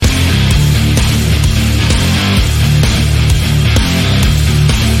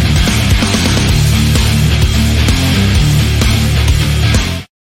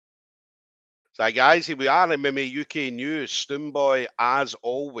Right, guys, here we are, MMA UK News. Stoomboy, as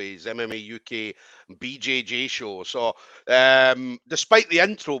always, MMA UK BJJ show. So, despite the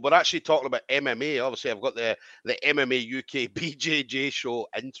intro, we're actually talking about MMA. Obviously, I've got the MMA UK BJJ show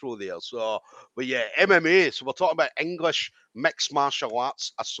intro there. So, but yeah, MMA. So, we're talking about English Mixed Martial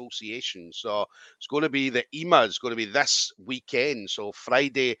Arts Association. So, it's going to be the EMA is going to be this weekend. So,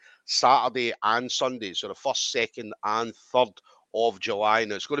 Friday, Saturday, and Sunday. So, the 1st, 2nd, and 3rd of July.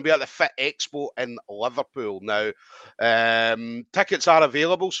 Now, it's going to be at the Fit Expo in Liverpool. Now, tickets are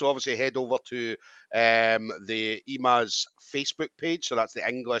available, so obviously head over to the EMA's Facebook page. So that's the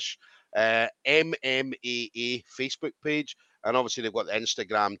English MMAA Facebook page. And obviously they've got the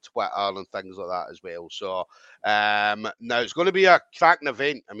Instagram, Twitter, and things like that as well. So now it's going to be a cracking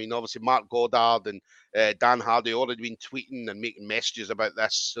event. I mean, obviously Mark Goddard and Dan Hardy already been tweeting and making messages about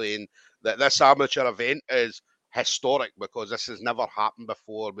this, saying that this amateur event is historic because this has never happened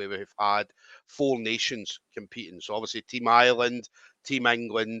before where we've had 4 nations competing. So obviously Team Ireland, Team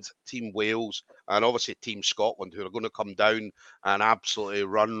England, Team Wales, and obviously Team Scotland, who are going to come down and absolutely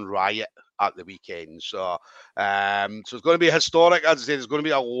run riot at the weekend. So so it's going to be historic. As I say, there's going to be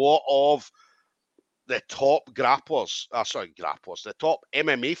a lot of the top the top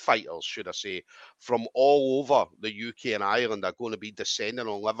MMA fighters, should I say, from all over the UK and Ireland are going to be descending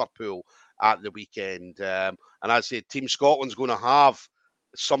on Liverpool at the weekend. And as I say, Team Scotland's going to have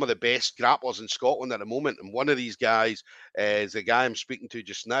some of the best grapplers in Scotland at the moment. And one of these guys is the guy I'm speaking to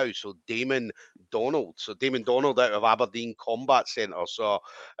just now. So Damon Donald. So Damon Donald out of Aberdeen Combat Centre. So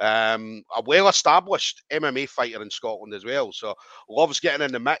a well-established MMA fighter in Scotland as well. So loves getting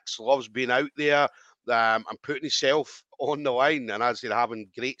in the mix, loves being out there and putting himself on the line. And as he's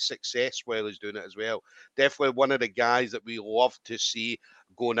having great success while he's doing it as well. Definitely one of the guys that we love to see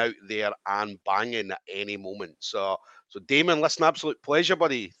going out there and banging at any moment. So Damon, listen, absolute pleasure,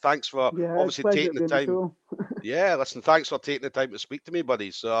 buddy. Thanks for obviously taking the time. Yeah, listen, thanks for taking the time to speak to me,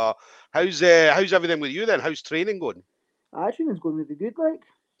 buddy. So how's everything with you then? How's training going? Training's going really good, like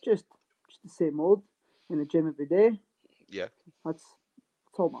just the same old in the gym every day. Yeah. That's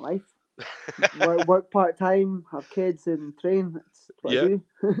all my life. Work part time, have kids and train. That's what I do.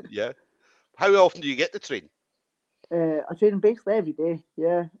 Yeah. How often do you get to train? I train basically every day.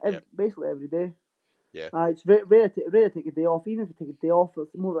 Yeah, basically every day. Yeah. It's rare to take a day off. Even if I take a day off,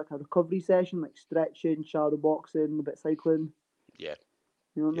 it's more like a recovery session, like stretching, shadow boxing, a bit cycling. Yeah.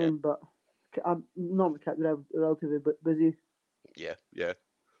 You know what I mean? But I'm normally kept relatively busy. Yeah.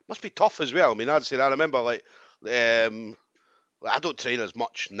 Must be tough as well. I mean, I'd say I remember I don't train as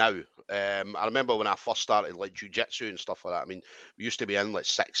much now. I remember when I first started like jiu-jitsu and stuff like that. I mean, we used to be in like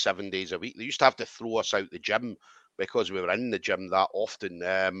 6, 7 days a week. They used to have to throw us out the gym because we were in the gym that often.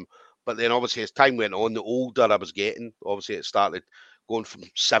 But then obviously as time went on, the older I was getting, obviously it started going from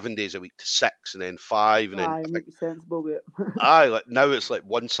 7 days a week to 6 and then 5 and then Aye, make sensible with it. like now it's like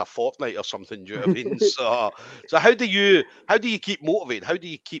once a fortnight or something. Do you know what I mean? So how do you keep motivated? How do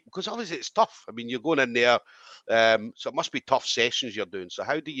you keep, because obviously it's tough. I mean, you're going in there, so it must be tough sessions you're doing. So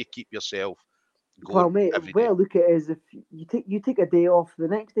how do you keep yourself Well, going mate, every the way day? I look at it is if you take a day off, the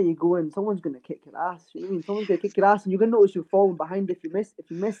next day you go in, someone's going to kick your ass. You know what I mean? Someone's going to kick your ass, and you're going to notice you're falling behind. If you miss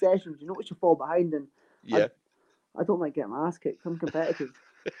sessions, you notice you fall behind. And Yeah. I don't like getting my ass kicked. I'm competitive.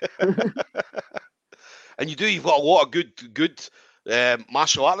 And you've got a lot of good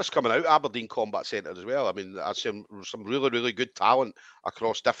martial artists coming out Aberdeen Combat Centre as well. I mean, I see some really, really good talent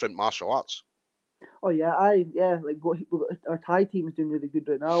across different martial arts. Oh yeah, like our Thai team is doing really good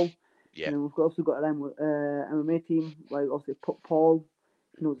right now. Yeah. And then we've also got an MMA team, like obviously Paul,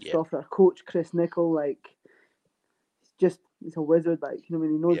 the Yeah. stuff. Our coach Chris Nickel, like he's a wizard. Like I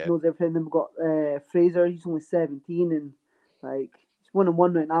mean, he knows everything. Then we've got Fraser. He's only 17 and like he's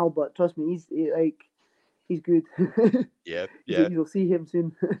 1-1 right now. But trust me, he's good. Yeah. You'll see him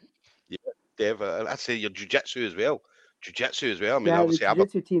soon. Yeah, Dev, I'd say your jiu-jitsu as well. Jiu-jitsu as well. I mean, Yeah, the obviously, Aberdeen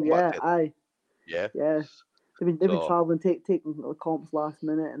jiu-jitsu team. Combat Yeah, Centre. aye. Yeah. Yeah, they've been So, traveling, taking comps last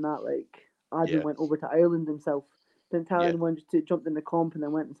minute and that. Like Adrian yeah. went over to Ireland himself. Didn't tell Yeah. anyone, just jumped in the comp and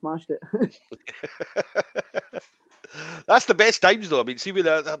then went and smashed it. That's the best times, though. I mean, see, with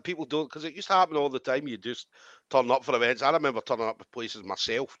that people don't, because it used to happen all the time. You just turn up for events. I remember turning up to places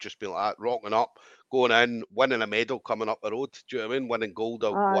myself, just being like that, rocking up, going in, winning a medal, coming up the road. Do you know what I mean? Winning gold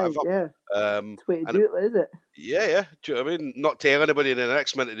or Aye, whatever. yeah. Um, That's the way to and do it, is it? yeah. Do you know what I mean? Not tell anybody, and the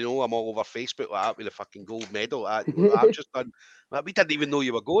next minute they know I'm all over Facebook like that with a fucking gold medal. I've just done. Like, we didn't even know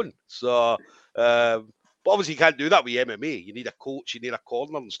you were going. So, but obviously you can't do that with MMA. You need a coach, you need a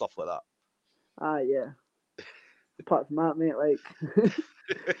corner and stuff like that. Aye, yeah. Apart from that, mate, like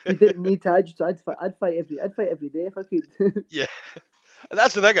you didn't need to. I'd fight every day if I could. Yeah. And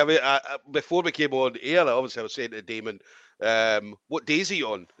that's the thing. I mean, before we came on air, obviously I was saying to Damon, what days are you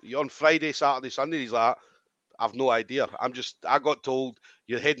on? Are you on Friday, Saturday, Sunday? He's like, I've no idea. I got told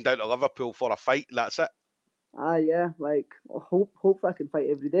you're heading down to Liverpool for a fight, and that's it. Yeah, like hope I can fight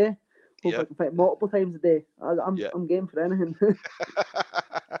every day. Hope Yeah. I can fight multiple times a day. Yeah. I'm game for anything.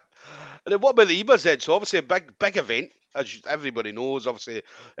 And then what about the EBAs then? So obviously a big event, as everybody knows. Obviously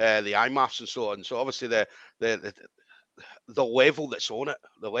the IMAFs and so on. So obviously the level that's on it,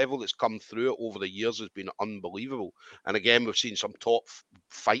 the level that's come through it over the years has been unbelievable. And again, we've seen some top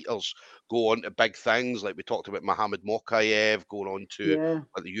fighters go on to big things, like we talked about Muhammad Mokayev going on to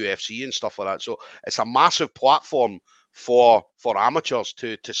like the UFC and stuff like that. So it's a massive platform for amateurs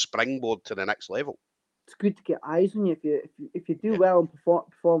to springboard to the next level. It's good to get eyes on you if you do well and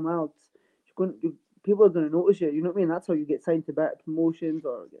perform well. People are going to notice you. You know what I mean? That's how you get signed to better promotions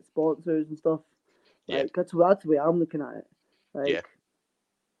or get sponsors and stuff. Like that's the way I'm looking at it. Like,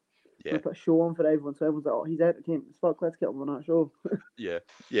 put a show on for everyone, so everyone's like, "Oh, he's entertaining as fuck. Let's get him on that show." yeah.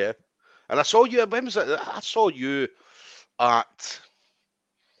 And I saw you. When was it? I saw you at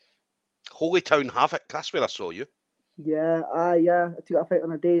Holytown Havoc. That's where I saw you. Yeah. I took a fight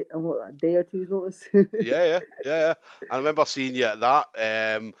on a day or two's notice. yeah. I remember seeing you at that.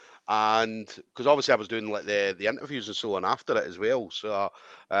 And because obviously I was doing like the interviews and so on after it as well. So,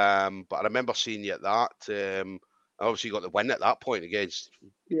 but I remember seeing you at that. Obviously you got the win at that point against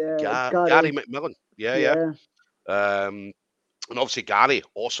Gary McMillan. Yeah. And obviously Gary,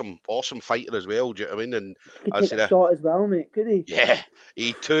 awesome fighter as well. Do you know what I mean? And he could take a shot as well, mate. Could he? Yeah,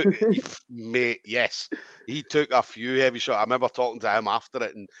 he took, mate. Yes, he took a few heavy shots. I remember talking to him after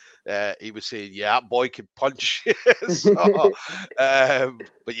it, and he was saying, "Yeah, that boy could punch." So,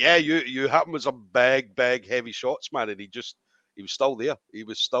 but yeah, you hit him with some big heavy shots, man, and he was still there. He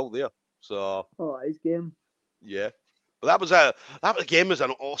was still there. So, his game. Yeah, but that again was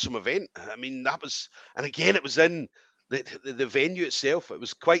an awesome event. I mean, and again, it was in the venue itself. It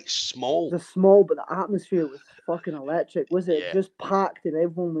was quite small. It was small, but the atmosphere was fucking electric. Was it? Yeah. Just packed, and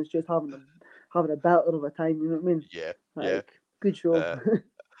everyone was just having a belter of a time. You know what I mean? Yeah. Good show.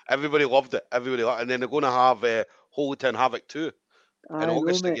 Everybody loved it. And then they're going to have Holytown Havoc too in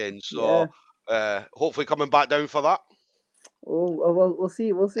August again. So hopefully coming back down for that. Oh well, we'll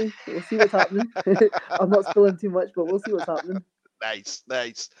see. We'll see what's happening. I'm not spilling too much, but we'll see what's happening. Nice.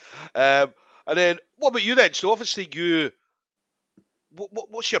 And then what about you then? So obviously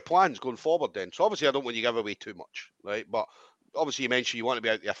what's your plans going forward then? So obviously I don't want you to give away too much, right? But obviously you mentioned you want to be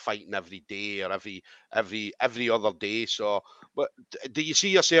out there fighting every day or every other day. So, but do you see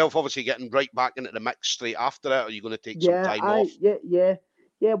yourself obviously getting right back into the mix straight after it, or are you going to take some time off? Yeah.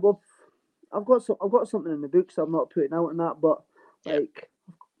 Well, I've got something in the books I'm not putting out on that, but like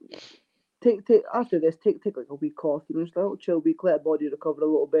take after this, take like a week off, you know, just a little chill week, let the body recover a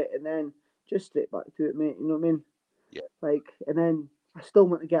little bit, and then just straight back to it, mate. You know what I mean? Yeah. Like, and then I still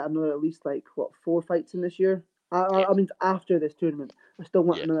want to get another at least like 4 fights in this year. I mean, after this tournament, I still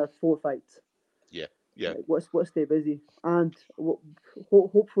want another 4 fights. Yeah. Like, let's stay busy, and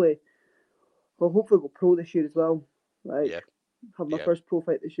hopefully go pro this year as well. Like, have my first pro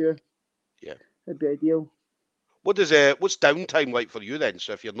fight this year. Yeah, that'd be ideal. What's downtime like for you then?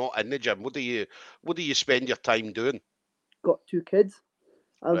 So if you're not in the gym, what do you spend your time doing? Got 2 kids.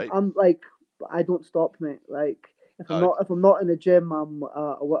 I'm like, I don't stop, mate. Like, if I'm not in the gym, I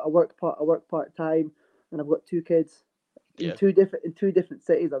work part time, and I've got 2 kids in two different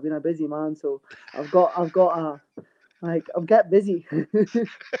cities. I've been a busy man, so I've got I'm getting busy.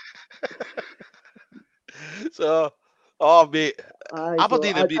 So, oh mate,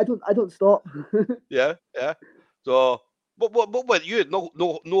 Aberdeen. I don't stop. Yeah. So, what with you?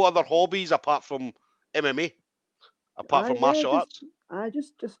 No other hobbies apart from MMA, apart from martial arts.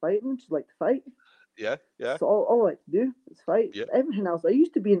 Just fighting. Just like to fight. Yeah. That's all I like to do is fight. Yeah. Everything else. I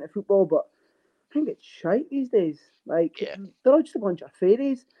used to be into football, but I think it's shite these days. Like, they're all just a bunch of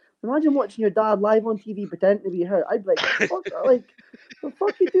fairies. Imagine watching your dad live on TV pretending to be hurt. I'd be like, fuck, like, what the fuck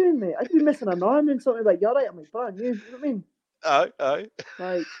are you doing, mate? I'd be missing an arm and something like, you're right. I'm like, brand new. You know what I mean? Aye.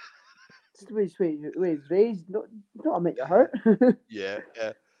 Like, it's the way he's raised. Not admit you're hurt. Yeah.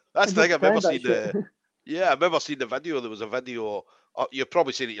 That's the thing. I've never seen I've never seen the video. There was a video. You've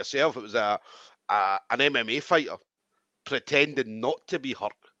probably seen it yourself. It was an MMA fighter pretending not to be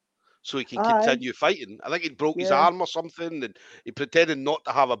hurt, so he can continue fighting. I think he broke his arm or something, and he pretended not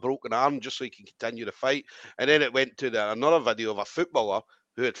to have a broken arm just so he can continue to fight. And then it went to another video of a footballer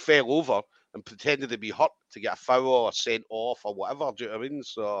who had fell over and pretended to be hurt to get a foul or sent off or whatever. Do you know what I mean?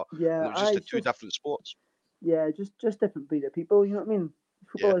 So it was just two different sports. Yeah, just different breed of people. You know what I mean?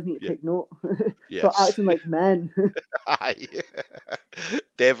 Footballers need to take note. Yes. Start acting like men. Aye.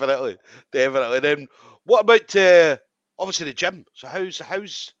 Definitely, definitely. Then what about obviously the gym? So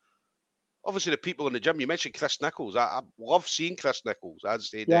how's obviously the people in the gym? You mentioned Chris Nichols. I love seeing Chris Nichols. I'd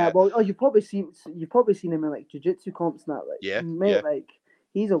say Yeah, that. well, you've probably seen him in like jiu-jitsu comps and that. Like, Yeah, mate, yeah, like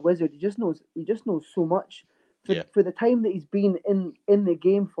he's a wizard. He just knows so much yeah, for the time that he's been in the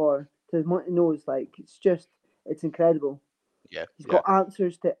game for. To what he knows, like it's incredible. yeah, He's yeah, got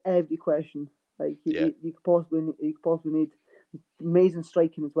answers to every question. Like yeah, you could possibly need. Amazing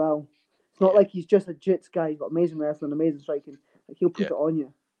striking as well. It's not yeah, like he's just a jits guy. He's got amazing wrestling, amazing striking. Like he'll put yeah, it on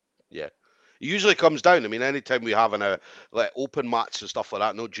you. yeah. It usually comes down. I mean, anytime we have a like open mats and stuff like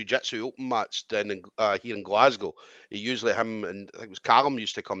that, no jiu-jitsu open mats then here in Glasgow, usually him and I think it was Callum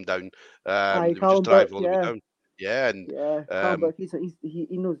used to come down. Aye, They would just Callum drive Burke, all the way yeah, down. Yeah, and yeah. Callum um, Burke,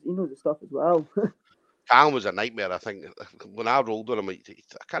 he knows his stuff as well. Callum was a nightmare. I think when I rolled with him, I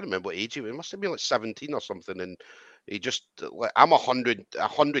can't remember what age he was. He must have been like 17 or something. And he just like I'm a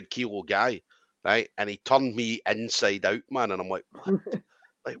hundred kilo guy, right? And he turned me inside out, man. And I'm like, what?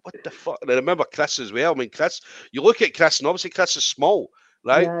 Like what the fuck? And I remember Chris as well. I mean, Chris, you look at Chris, and obviously Chris is small,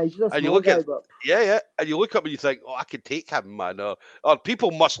 right? Yeah, he's just a And you small look guy, at but yeah, and you look up and you think, oh, I could take him, man. Or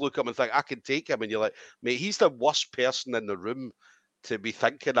people must look up and think I can take him, and you're like, mate, he's the worst person in the room to be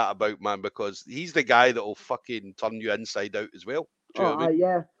thinking that about, man, because he's the guy that will fucking turn you inside out as well. Do you know what I mean?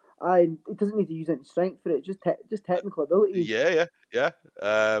 yeah, he doesn't need to use any strength for it. Just technical ability. Yeah, yeah,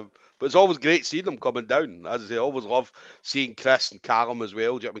 yeah. But it's always great seeing them coming down. As I say, I always love seeing Chris and Callum as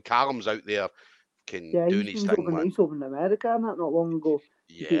well. Do you know what I mean? Callum's out there can Yeah, doing his thing, man. he's over in America and that not long ago.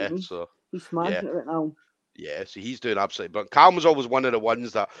 Yeah, He's so he's yeah, smashing it right now. yeah. So he's doing absolutely. But Callum was always one of the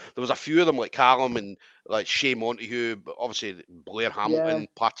ones that there was a few of them like Callum and like Shea Montague, but obviously Blair Yeah, Hamilton,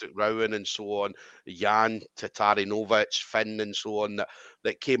 Patrick Rowan, and so on. Jan Tatari Novich, Finn, and so on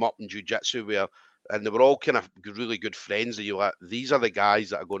that came up in jiu-jitsu where. And they were all kind of really good friends. That you like, these are the guys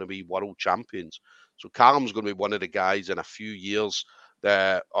that are going to be world champions. So Callum's going to be one of the guys in a few years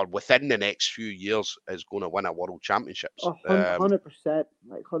that, or within the next few years, is going to win a world championships. 100%,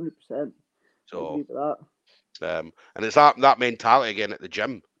 like 100%. I So agree with that. And it's that mentality again at the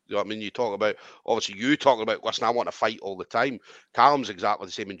gym. You know what I mean? You talk about obviously you talking about listen, I want to fight all the time. Callum's exactly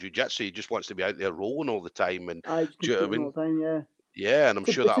the same in jiu-jitsu. He just wants to be out there rolling all the time. And I just do you know what I competing all mean? the time. Yeah, Yeah, and I'm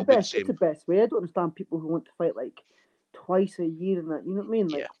sure it's the that'll be the best. It's the same. best way. I don't understand people who want to fight like twice a year and that. You know what I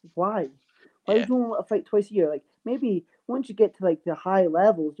mean? Yeah, Like why? Why yeah, would you want to fight twice a year? Like maybe once you get to like the high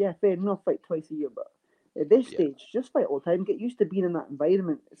levels, yeah, fair enough, fight twice a year. But at this yeah, stage, just fight all the time. Get used to being in that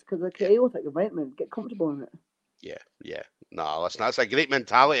environment. It's because like a yeah, chaotic environment. Get comfortable in it. yeah, yeah. No, listen, that's a great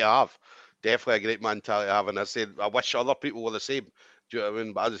mentality to have. Definitely a great mentality to have. And I said I wish other people were the same. Do you know what I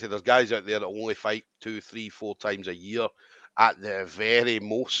mean? But as I say, there's guys out there that only fight 2, 3, 4 times a year at the very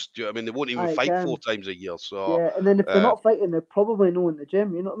most. Do you know what I mean? They won't even I fight four can. times a year. So Yeah, and then if they're uh, not fighting, they're probably no in the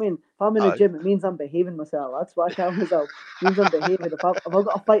gym. You know what I mean? If I'm in the aye. gym, it means I'm behaving myself. That's what I tell myself. It means I'm behaving. If I've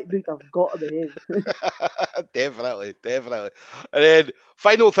got a fight booked, I've got to behave. Definitely, definitely. And then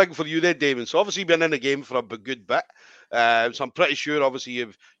final thing for you then, Damon. So obviously you've been in the game for a good bit. So I'm pretty sure obviously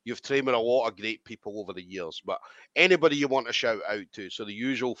you've trained with a lot of great people over the years. But anybody you want to shout out to, so the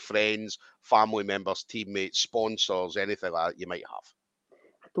usual friends, family members, teammates, sponsors, anything like that you might have.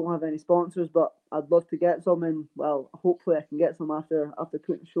 I don't have any sponsors, but I'd love to get some, and well, hopefully I can get some after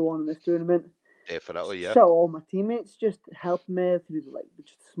putting the show on in this tournament. Definitely, yeah. Shout out all my teammates, just helping me through like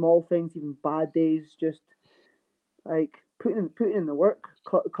just small things, even bad days, just like putting in the work,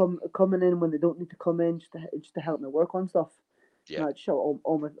 coming in when they don't need to come in, just to help me work on stuff. Yeah, And I'd shout out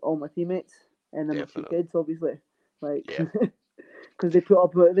all my teammates, and then my two definitely. kids, obviously, like Yeah. because they put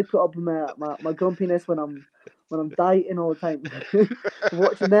up with my grumpiness when I'm dieting all the time.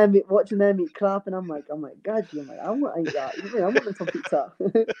 watching them eat crap, and I'm like, God, I'm like, I want to eat that. You know what I mean? I want some pizza.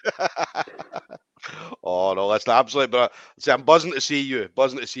 Oh no, that's absolutely. But see, I'm buzzing to see you.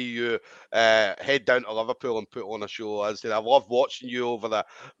 Buzzing to see you head down to Liverpool and put on a show. As I said, I've loved watching you over the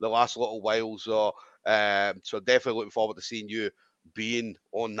last little while. So definitely looking forward to seeing you being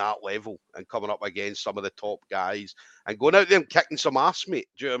on that level and coming up against some of the top guys and going out there and kicking some ass, mate.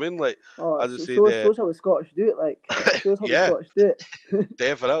 Do you know what I mean? Like Oh, as I so say, the shows how the Scottish do it. Like shows how the yeah. Scottish do it.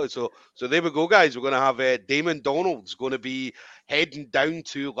 Definitely. So there we go, guys. We're going to have Damon Donald's going to be heading down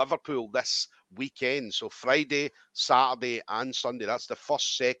to Liverpool this weekend. So Friday, Saturday, and Sunday. That's the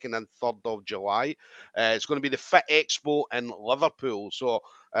 1st, 2nd, and 3rd of July. It's going to be the Fit Expo in Liverpool. So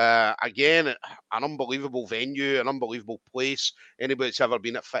again, an unbelievable venue, an unbelievable place. Anybody that's ever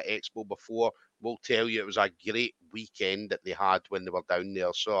been at Fit Expo before will tell you it was a great weekend that they had when they were down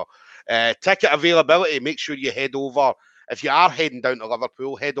there. So ticket availability, make sure you head over. If you are heading down to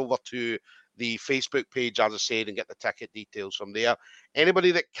Liverpool, head over to the Facebook page, as I said, and get the ticket details from there.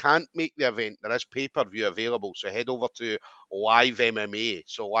 Anybody that can't make the event, there is pay-per-view available. So head over to Live MMA.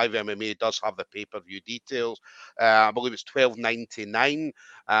 So Live MMA does have the pay-per-view details. I believe it's $12.99,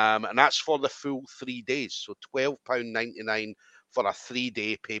 and that's for the full 3 days. So £12.99 for a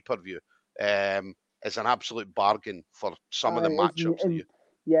 3-day pay-per-view. Is an absolute bargain for some of the matchups.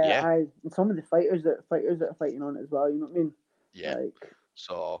 Some of the fighters that are fighting on it as well. You know what I mean? Yeah.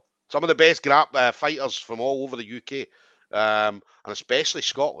 So some of the best fighters from all over the UK, and especially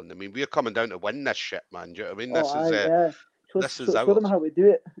Scotland. I mean, we're coming down to win this shit, man. Do you know what I mean? This is show them how we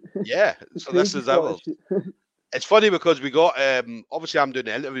do it. Yeah. So this is ours. It's funny because we got obviously I'm doing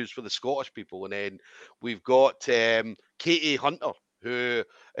the interviews for the Scottish people, and then we've got Katie Hunter, who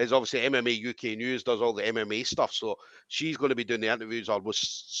is obviously MMA UK News, does all the MMA stuff. So she's going to be doing the interviews, or was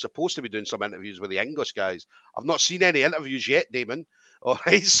supposed to be doing some interviews with the English guys. I've not seen any interviews yet, Damon. All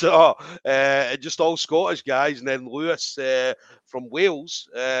right, so just all Scottish guys, and then Lewis from Wales,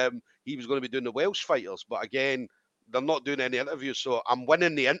 he was going to be doing the Welsh fighters, but again, they're not doing any interviews, so I'm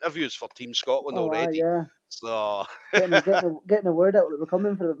winning the interviews for Team Scotland already. Yeah. So getting the word out that we're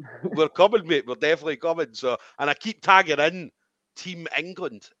coming for them. We're coming, mate. We're definitely coming. So, and I keep tagging in Team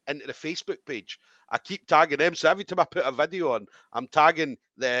England into the Facebook page. I keep tagging them. So every time I put a video on, I'm tagging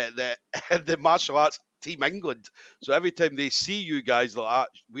the the martial arts Team England. So every time they see you guys like that,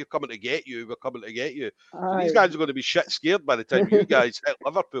 we're coming to get you. We're coming to get you. So these guys are going to be shit scared by the time you guys hit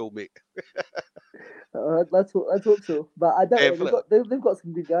Liverpool, mate. Let's hope so. But I doubt they've got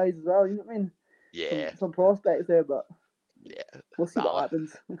some good guys as well. You know what I mean? Yeah. Some prospects there, but yeah, we'll see what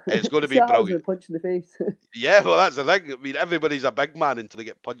happens. It's going to be brilliant. A punch in the face. Yeah, well, that's the thing. I mean, everybody's a big man until they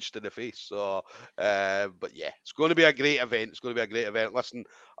get punched in the face. So, but yeah, it's going to be a great event. It's going to be a great event. Listen,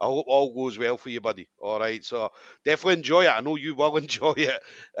 I hope all goes well for you, buddy. All right, so definitely enjoy it. I know you will enjoy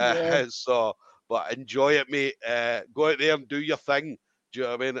it. So, but enjoy it, mate. Go out there and do your thing. Do you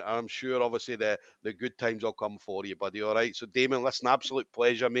know what I mean? I'm sure, obviously, the good times will come for you, buddy. All right. So, Damon, listen, absolute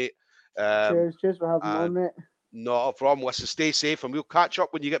pleasure, mate. Cheers for having me on, mate. Not a problem. Listen, stay safe, and we'll catch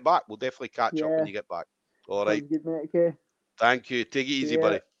up when you get back. We'll definitely catch up when you get back. All right. Good, mate. Okay. Thank you. Take it easy,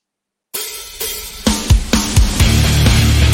 buddy.